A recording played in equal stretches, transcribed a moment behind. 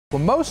Well,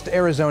 most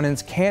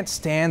Arizonans can't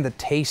stand the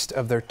taste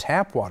of their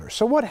tap water.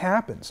 So what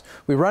happens?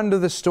 We run to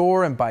the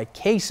store and buy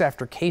case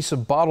after case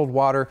of bottled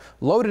water,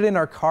 load it in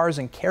our cars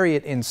and carry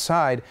it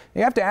inside.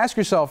 You have to ask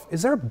yourself,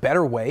 is there a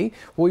better way?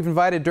 Well, we've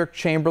invited Dirk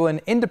Chamberlain,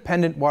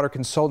 independent water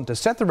consultant, to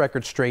set the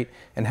record straight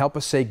and help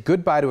us say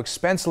goodbye to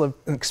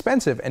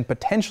expensive and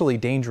potentially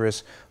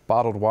dangerous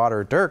bottled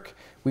water. Dirk,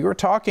 we were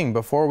talking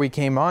before we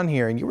came on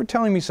here, and you were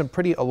telling me some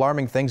pretty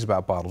alarming things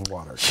about bottled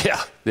water.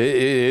 Yeah, it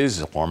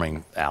is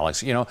alarming,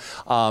 Alex.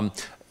 And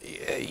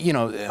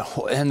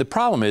the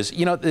problem is,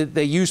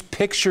 they use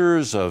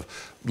pictures of,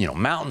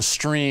 mountain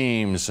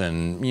streams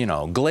and,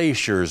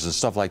 glaciers and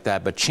stuff like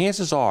that. But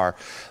chances are,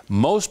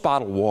 most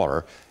bottled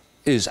water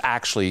is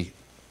actually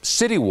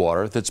city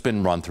water that's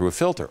been run through a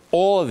filter.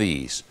 All of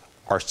these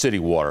are city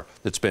water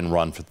that's been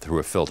run through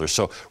a filter.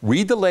 So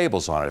read the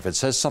labels on it. If it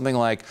says something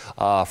like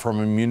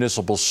from a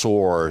municipal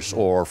source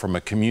or from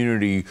a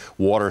community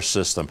water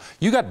system,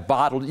 you got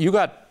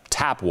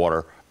tap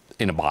water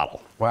in a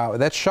bottle. Wow,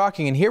 that's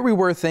shocking. And here we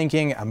were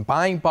thinking, I'm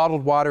buying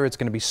bottled water, it's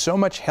going to be so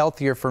much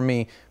healthier for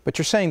me. But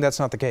you're saying that's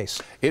not the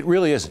case. It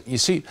really isn't. You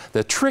see,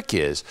 the trick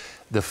is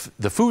the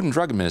Food and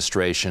Drug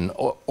Administration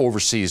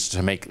oversees,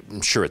 to make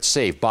sure it's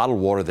safe, bottled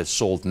water that's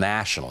sold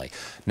nationally.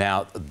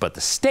 Now, but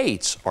the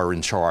states are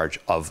in charge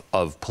of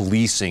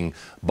policing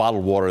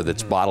bottled water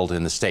that's bottled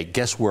in the state.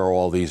 Guess where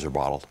all these are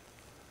bottled?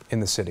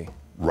 In the city.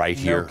 Right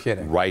here. No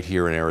kidding. Right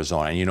here in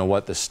Arizona. And you know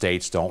what? The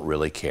states don't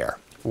really care.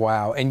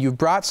 Wow, and you've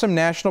brought some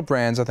national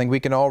brands. I think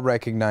we can all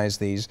recognize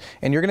these,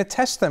 and you're going to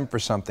test them for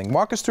something.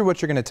 Walk us through what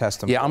you're going to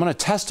test them for. Yeah, I'm going to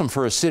test them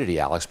for acidity,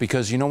 Alex,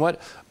 because you know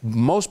what?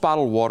 Most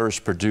bottled water is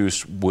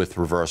produced with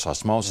reverse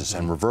osmosis,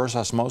 and reverse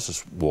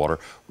osmosis water,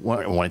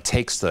 when it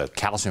takes the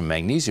calcium and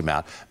magnesium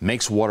out,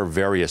 makes water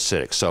very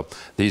acidic. So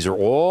these are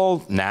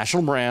all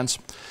national brands.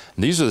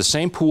 These are the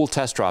same pool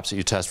test drops that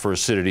you test for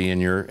acidity in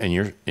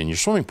your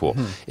swimming pool.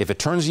 If it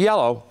turns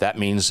yellow, that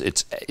means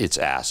it's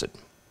acid.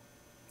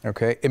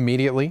 Okay,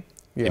 immediately.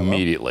 Yellow.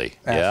 Immediately.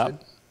 Acid.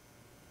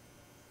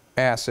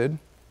 Yeah. Acid.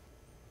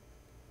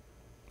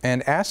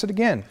 And acid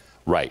again.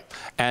 Right.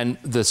 And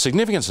the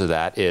significance of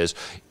that is,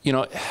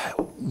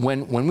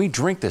 when we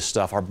drink this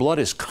stuff, our blood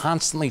is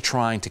constantly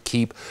trying to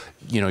keep,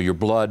 your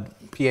blood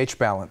pH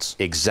balance.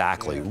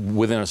 Exactly. Yeah.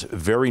 Within a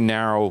very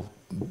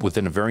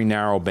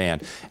narrow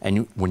band.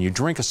 And when you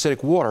drink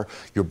acidic water,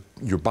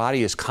 your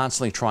body is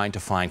constantly trying to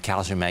find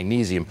calcium and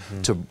magnesium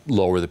to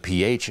lower the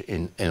pH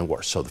in the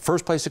water. So the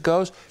first place it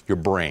goes, your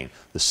brain.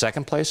 The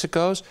second place it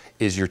goes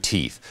is your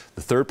teeth.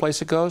 The third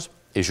place it goes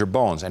is your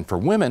bones. And for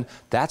women,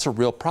 that's a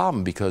real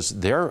problem because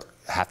they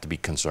have to be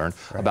concerned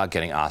about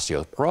getting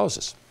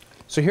osteoporosis.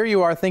 So here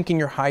you are thinking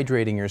you're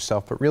hydrating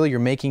yourself, but really you're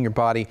making your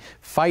body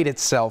fight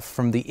itself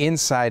from the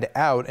inside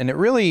out. And it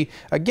really,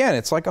 again,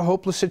 it's like a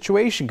hopeless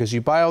situation because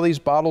you buy all these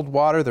bottled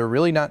water. They're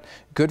really not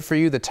good for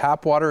you. The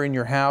tap water in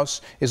your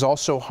house is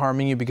also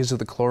harming you because of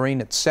the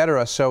chlorine,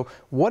 etc. So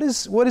what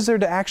is there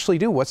to actually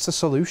do? What's the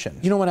solution?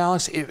 You know what,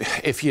 Alex?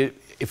 If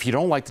you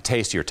don't like the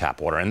taste of your tap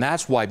water, and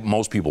that's why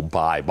most people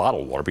buy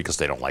bottled water, because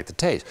they don't like the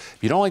taste. If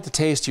you don't like the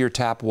taste of your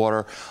tap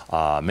water,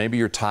 maybe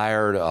you're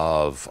tired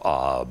of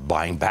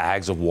buying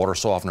bags of water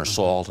softener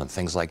salt and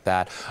things like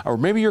that, or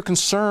maybe you're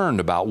concerned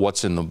about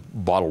what's in the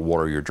bottled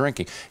water you're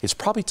drinking, it's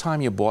probably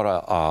time you bought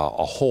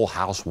a whole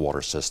house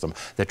water system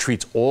that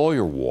treats all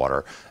your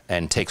water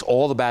and takes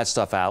all the bad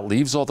stuff out,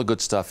 leaves all the good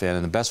stuff in,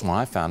 and the best one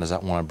I found is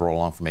that one I brought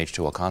along from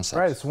H2O Concepts.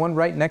 Right, it's the one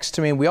right next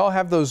to me. We all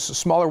have those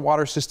smaller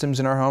water systems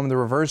in our home, the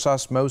reverse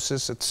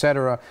osmosis,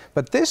 etc.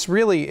 But this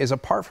really is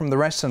apart from the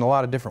rest in a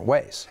lot of different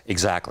ways.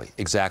 Exactly,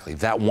 exactly.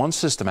 That one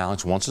system,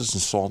 Alex, once it's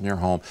installed in your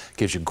home,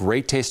 gives you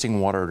great tasting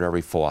water at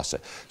every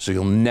faucet. So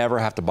you'll never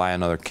have to buy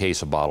another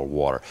case of bottled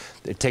water.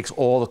 It takes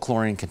all the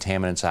chlorine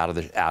contaminants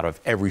out of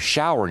every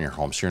shower in your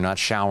home, so you're not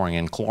showering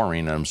in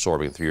chlorine and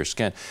absorbing it through your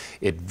skin.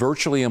 It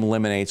virtually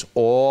eliminates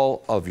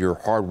all of your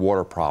hard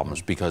water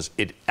problems because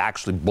it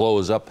actually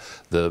blows up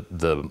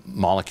the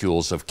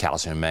molecules of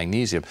calcium and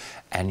magnesium.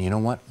 And you know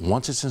what?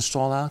 Once it's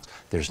installed, Alex,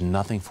 there's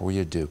nothing for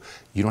you to do.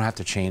 You don't have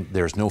to change.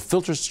 There's no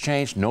filters to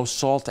change, no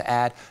salt to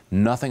add,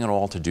 nothing at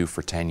all to do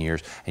for 10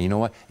 years. And you know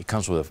what? It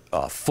comes with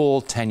a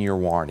full 10-year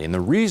warranty. And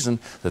the reason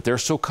that they're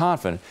so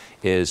confident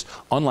is,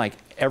 unlike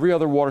every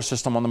other water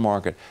system on the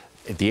market,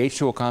 the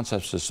H2O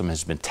Concept system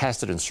has been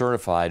tested and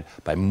certified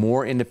by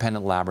more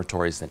independent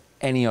laboratories than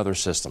any other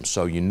system.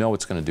 So you know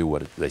it's going to do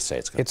what they say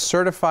it's going to do. It's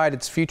certified,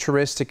 it's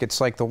futuristic,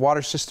 it's like the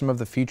water system of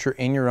the future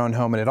in your own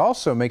home, and it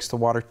also makes the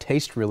water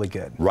taste really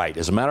good. Right.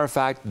 As a matter of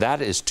fact,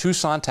 that is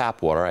Tucson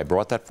tap water. I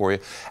brought that for you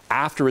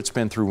after it's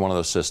been through one of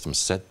those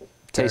systems.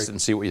 Taste it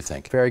and see what you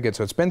think. Very good.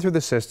 So it's been through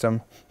the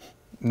system,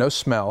 no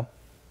smell.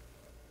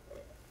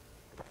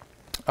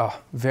 Oh,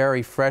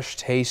 very fresh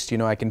taste.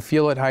 I can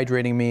feel it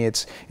hydrating me.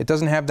 It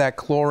doesn't have that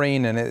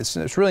chlorine, and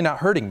it's really not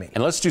hurting me.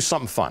 And let's do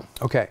something fun.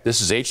 Okay.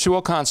 This is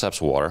H2O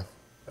Concepts water.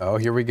 Oh,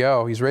 here we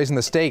go. He's raising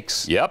the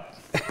stakes. Yep.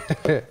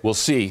 We'll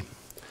see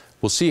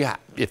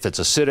if it's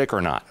acidic or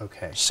not.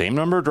 Okay. Same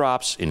number of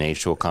drops in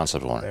H2O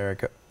Concepts water. There we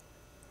go.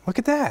 Look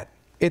at that.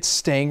 It's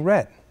staying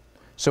red.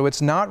 So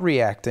it's not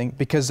reacting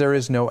because there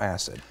is no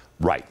acid.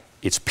 Right.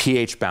 It's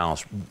pH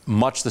balanced,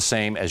 much the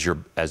same as your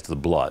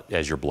blood.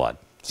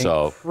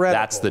 So Incredible.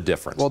 That's the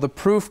difference. Well, the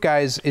proof,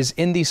 guys, is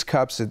in these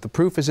cups. The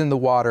proof is in the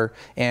water.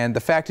 And the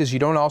fact is you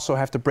don't also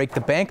have to break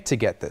the bank to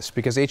get this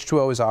because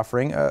H2O is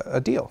offering a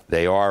deal.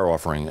 They are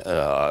offering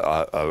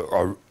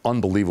a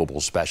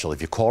unbelievable special.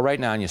 If you call right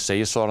now and you say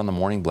you saw it on the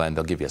Morning Blend,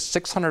 they'll give you a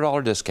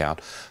 $600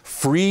 discount,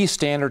 free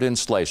standard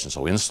installation.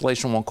 So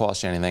installation won't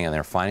cost you anything, and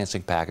their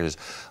financing package is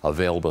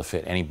available to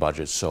fit any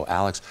budget. So,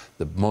 Alex,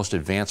 the most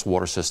advanced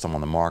water system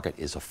on the market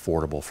is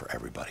affordable for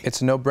everybody.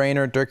 It's a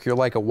no-brainer. Dirk, you're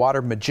like a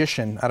water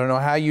magician. I don't know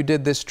how you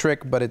did this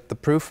trick, but the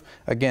proof,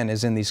 again,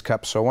 is in these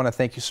cups. So I want to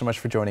thank you so much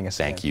for joining us.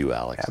 Thank you,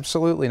 Alex.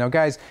 Absolutely. Now,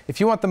 guys, if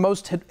you want the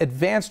most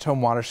advanced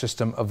home water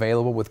system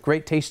available with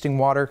great tasting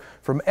water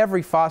from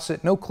every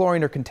faucet, no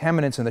chlorine or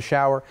contaminants in the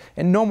shower,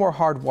 and no more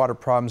hard water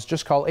problems,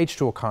 just call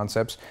H2O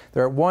Concepts.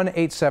 They're at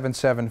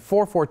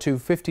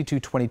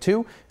 1-877-442-5222.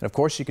 And, of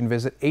course, you can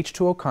visit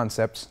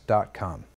h2oconcepts.com.